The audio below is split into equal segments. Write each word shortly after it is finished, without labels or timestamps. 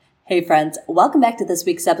Hey friends, welcome back to this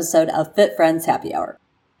week's episode of Fit Friends Happy Hour.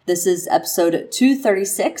 This is episode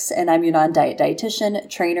 236, and I'm your non-diet dietitian,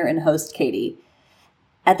 trainer, and host, Katie.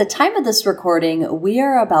 At the time of this recording, we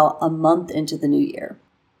are about a month into the new year.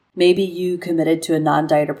 Maybe you committed to a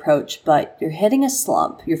non-diet approach, but you're hitting a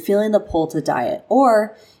slump, you're feeling the pull to diet,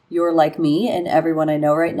 or you're like me and everyone I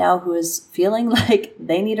know right now who is feeling like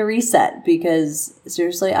they need a reset because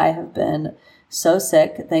seriously, I have been so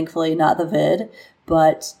sick, thankfully not the vid,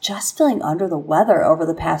 but just feeling under the weather over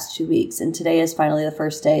the past 2 weeks. And today is finally the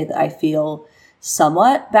first day that I feel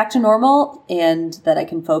somewhat back to normal and that I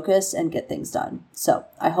can focus and get things done. So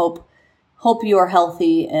I hope you are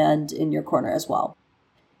healthy and in your corner as well.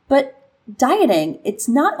 But dieting, it's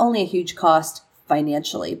not only a huge cost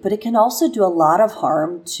financially, but it can also do a lot of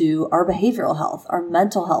harm to our behavioral health, our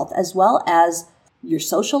mental health, as well as your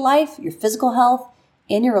social life, your physical health,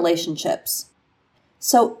 and your relationships.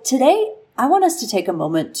 So today, I want us to take a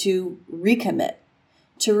moment to recommit,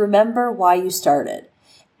 to remember why you started.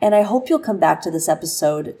 And I hope you'll come back to this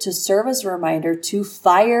episode to serve as a reminder to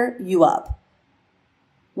fire you up.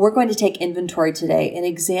 We're going to take inventory today and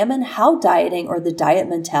examine how dieting or the diet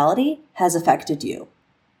mentality has affected you.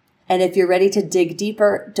 And if you're ready to dig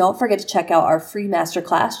deeper, don't forget to check out our free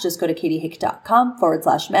masterclass. Just go to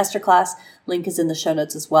katiehake.com/masterclass. Link is in the show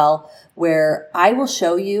notes as well, where I'll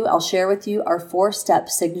share with you our 4-step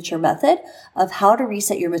signature method of how to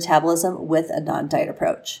reset your metabolism with a non-diet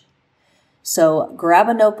approach. So grab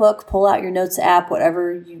a notebook, pull out your notes app,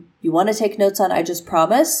 whatever you want to take notes on. I just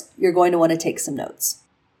promise you're going to want to take some notes.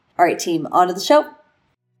 All right, team, on to the show.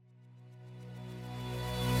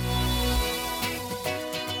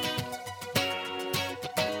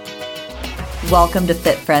 Welcome to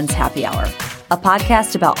Fit Friends Happy Hour, a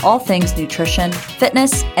podcast about all things nutrition,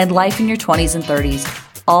 fitness, and life in your 20s and 30s,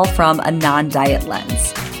 all from a non-diet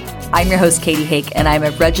lens. I'm your host, Katie Hake, and I'm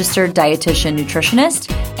a registered dietitian nutritionist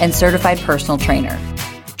and certified personal trainer.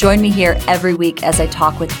 Join me here every week as I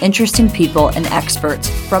talk with interesting people and experts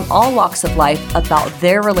from all walks of life about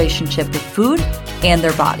their relationship with food and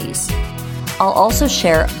their bodies. I'll also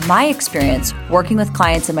share my experience working with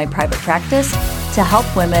clients in my private practice to help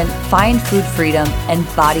women find food freedom and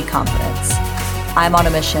body confidence. I'm on a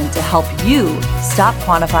mission to help you stop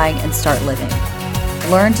quantifying and start living.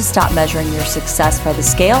 Learn to stop measuring your success by the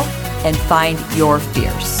scale and find your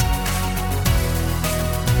fears.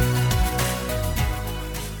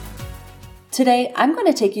 Today, I'm going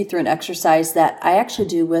to take you through an exercise that I actually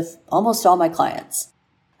do with almost all my clients.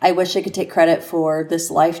 I wish I could take credit for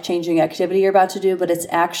this life-changing activity you're about to do, but it's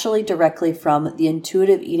actually directly from the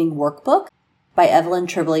Intuitive Eating Workbook by Evelyn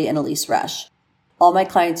Tribole and Elyse Resch. All my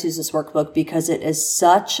clients use this workbook because it is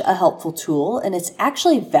such a helpful tool, and it's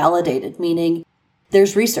actually validated, meaning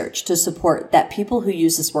there's research to support that people who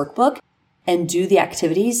use this workbook and do the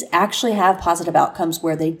activities actually have positive outcomes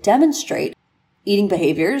where they demonstrate eating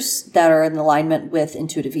behaviors that are in alignment with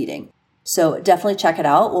intuitive eating. So definitely check it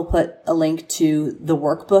out. We'll put a link to the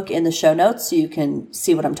workbook in the show notes so you can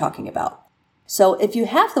see what I'm talking about. So if you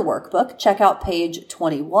have the workbook, check out page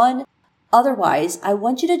 21. Otherwise, I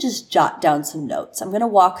want you to just jot down some notes. I'm going to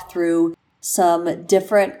walk through some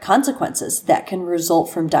different consequences that can result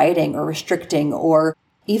from dieting or restricting or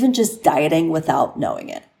even just dieting without knowing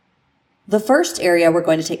it. The first area we're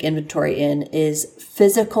going to take inventory in is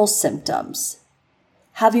physical symptoms.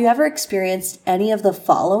 Have you ever experienced any of the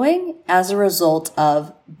following as a result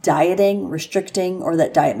of dieting, restricting, or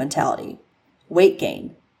that diet mentality? Weight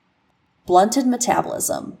gain, blunted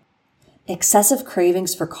metabolism, excessive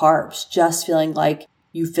cravings for carbs, just feeling like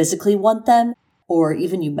you physically want them or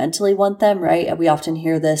even you mentally want them, right? We often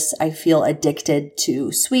hear this, I feel addicted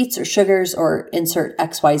to sweets or sugars or insert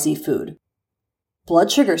XYZ food.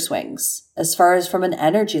 Blood sugar swings, as far as from an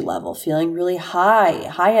energy level, feeling really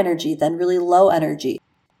high energy, then really low energy,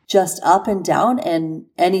 just up and down and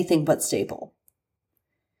anything but stable.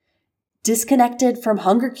 Disconnected from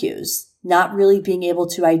hunger cues, not really being able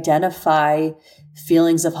to identify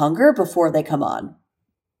feelings of hunger before they come on.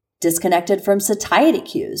 Disconnected from satiety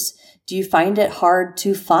cues. Do you find it hard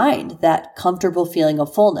to find that comfortable feeling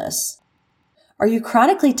of fullness? Are you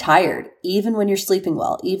chronically tired even when you're sleeping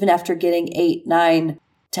well? Even after getting 8, 9,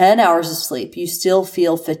 10 hours of sleep, you still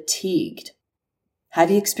feel fatigued?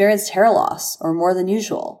 Have you experienced hair loss or more than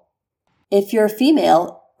usual? If you're a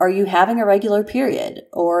female, are you having a regular period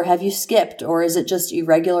or have you skipped or is it just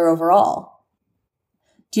irregular overall?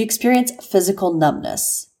 Do you experience physical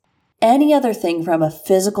numbness? Any other thing from a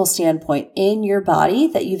physical standpoint in your body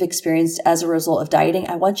that you've experienced as a result of dieting,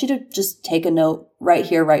 I want you to just take a note right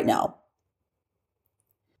here, right now.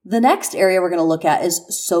 The next area we're going to look at is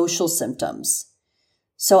social symptoms.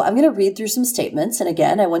 So I'm going to read through some statements. And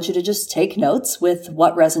again, I want you to just take notes with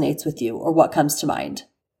what resonates with you or what comes to mind.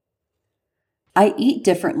 I eat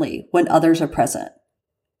differently when others are present.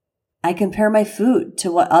 I compare my food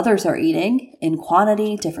to what others are eating in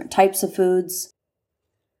quantity, different types of foods.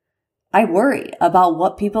 I worry about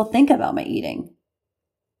what people think about my eating.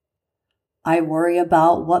 I worry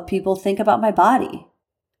about what people think about my body.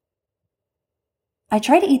 I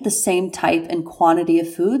try to eat the same type and quantity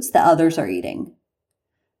of foods that others are eating.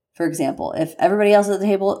 For example, if everybody else at the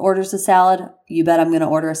table orders a salad, you bet I'm going to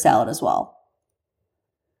order a salad as well.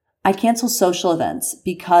 I cancel social events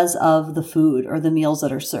because of the food or the meals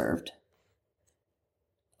that are served.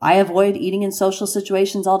 I avoid eating in social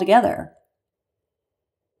situations altogether.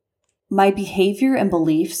 My behavior and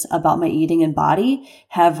beliefs about my eating and body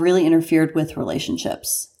have really interfered with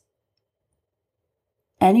relationships.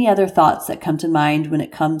 Any other thoughts that come to mind when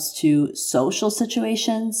it comes to social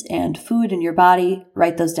situations and food in your body,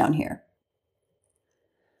 write those down here.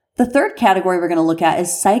 The third category we're going to look at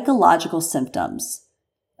is psychological symptoms.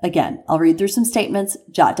 Again, I'll read through some statements,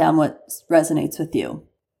 jot down what resonates with you.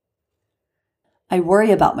 I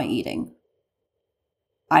worry about my eating.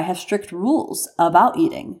 I have strict rules about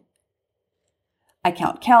eating. I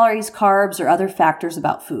count calories, carbs, or other factors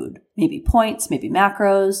about food, maybe points, maybe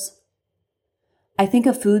macros. I think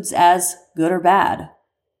of foods as good or bad.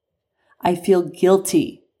 I feel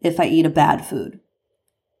guilty if I eat a bad food.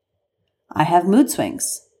 I have mood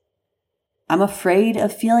swings. I'm afraid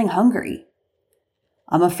of feeling hungry.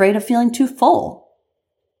 I'm afraid of feeling too full.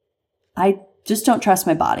 I just don't trust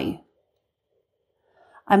my body.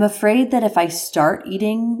 I'm afraid that if I start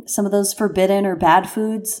eating some of those forbidden or bad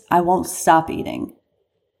foods, I won't stop eating.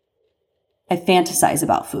 I fantasize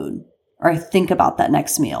about food, or I think about that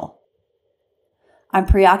next meal. I'm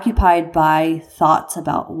preoccupied by thoughts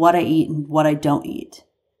about what I eat and what I don't eat.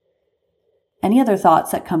 Any other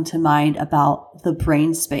thoughts that come to mind about the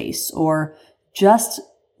brain space or just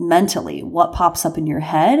mentally what pops up in your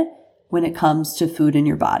head when it comes to food in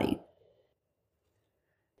your body?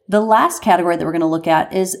 The last category that we're going to look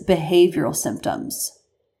at is behavioral symptoms.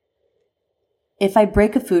 If I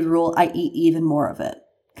break a food rule, I eat even more of it.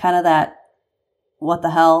 Kind of that, what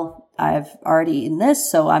the hell? I've already eaten this,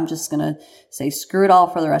 so I'm just going to say screw it all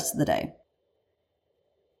for the rest of the day.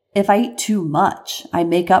 If I eat too much, I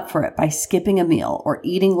make up for it by skipping a meal or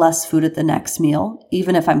eating less food at the next meal,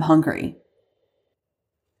 even if I'm hungry.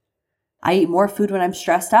 I eat more food when I'm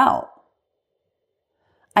stressed out.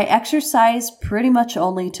 I exercise pretty much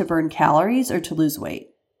only to burn calories or to lose weight.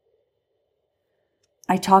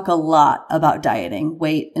 I talk a lot about dieting,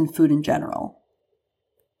 weight, and food in general.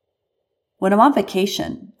 When I'm on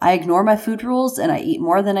vacation, I ignore my food rules and I eat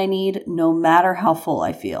more than I need, no matter how full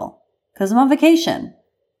I feel, because I'm on vacation.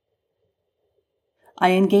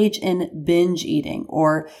 I engage in binge eating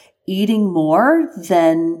or eating more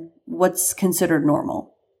than what's considered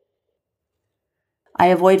normal. I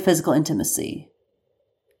avoid physical intimacy.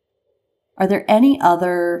 Are there any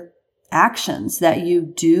other actions that you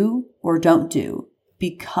do or don't do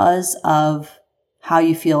because of how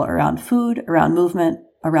you feel around food, around movement,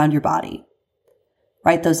 around your body?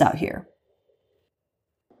 Write those out here.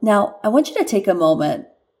 Now, I want you to take a moment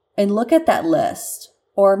and look at that list,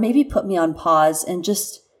 or maybe put me on pause and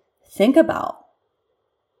just think about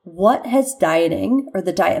what has dieting or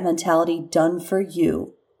the diet mentality done for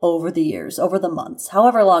you over the years, over the months,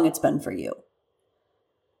 however long it's been for you.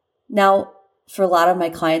 Now, for a lot of my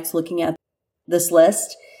clients looking at this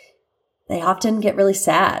list, they often get really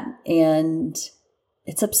sad and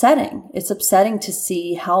it's upsetting. It's upsetting to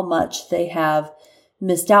see how much they have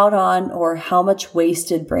missed out on or how much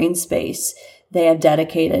wasted brain space they have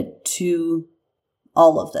dedicated to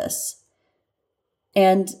all of this.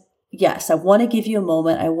 And yes, I want to give you a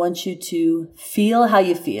moment. I want you to feel how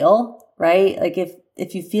you feel, right? Like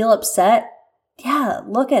if you feel upset, yeah,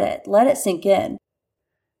 look at it. Let it sink in.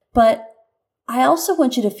 But I also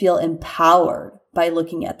want you to feel empowered by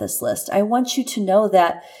looking at this list. I want you to know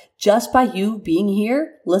that just by you being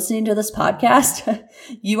here, listening to this podcast,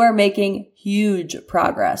 you are making huge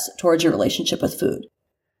progress towards your relationship with food.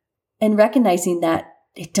 And recognizing that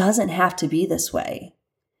it doesn't have to be this way.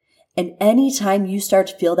 And anytime you start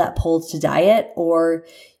to feel that pull to diet, or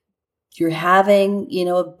you're having,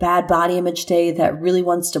 a bad body image day that really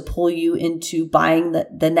wants to pull you into buying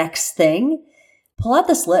the next thing, pull out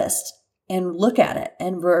this list and look at it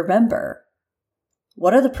and remember,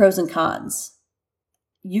 what are the pros and cons?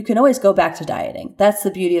 You can always go back to dieting. That's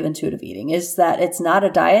the beauty of intuitive eating, is that it's not a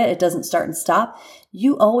diet. It doesn't start and stop.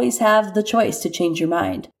 You always have the choice to change your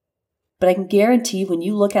mind. But I can guarantee when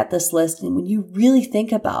you look at this list and when you really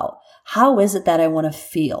think about how is it that I want to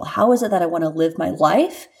feel? How is it that I want to live my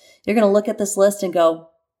life? You're going to look at this list and go,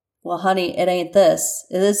 well, honey, it ain't this.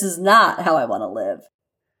 This is not how I want to live.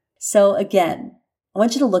 So again, I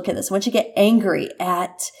want you to look at this. I want you to get angry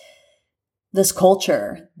at this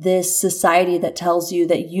culture, this society that tells you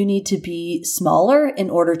that you need to be smaller in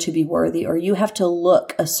order to be worthy, or you have to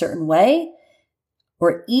look a certain way,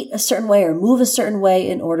 or eat a certain way, or move a certain way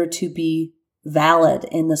in order to be valid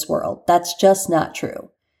in this world. That's just not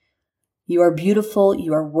true. You are beautiful.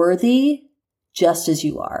 You are worthy just as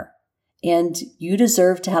you are. And you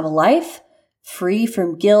deserve to have a life free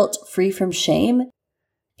from guilt, free from shame,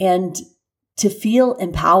 and to feel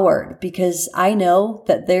empowered, because I know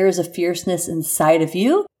that there is a fierceness inside of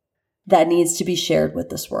you that needs to be shared with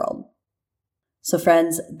this world. So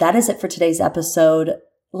friends, that is it for today's episode.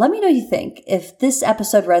 Let me know what you think. If this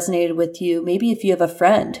episode resonated with you, maybe if you have a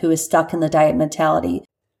friend who is stuck in the diet mentality,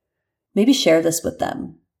 maybe share this with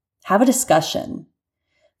them. Have a discussion.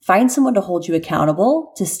 Find someone to hold you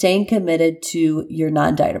accountable to staying committed to your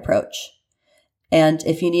non-diet approach. And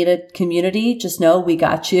if you need a community, just know we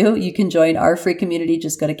got you. You can join our free community.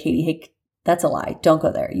 Just go to Katie Hake. That's a lie. Don't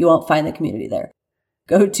go there. You won't find the community there.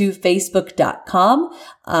 Go to facebook.com.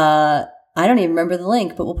 I don't even remember the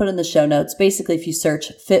link, but we'll put it in the show notes. Basically, if you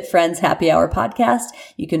search Fit Friends Happy Hour Podcast,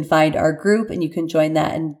 you can find our group and you can join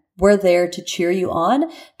that. And we're there to cheer you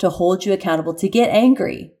on, to hold you accountable, to get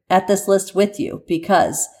angry at this list with you,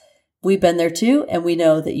 because we've been there too, and we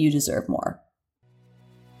know that you deserve more.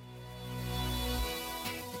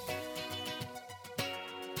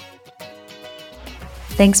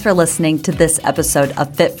 Thanks for listening to this episode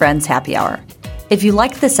of Fit Friends Happy Hour. If you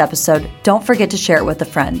liked this episode, don't forget to share it with a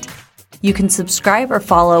friend. You can subscribe or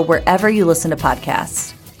follow wherever you listen to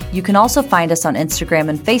podcasts. You can also find us on Instagram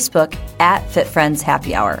and Facebook at Fit Friends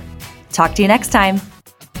Happy Hour. Talk to you next time.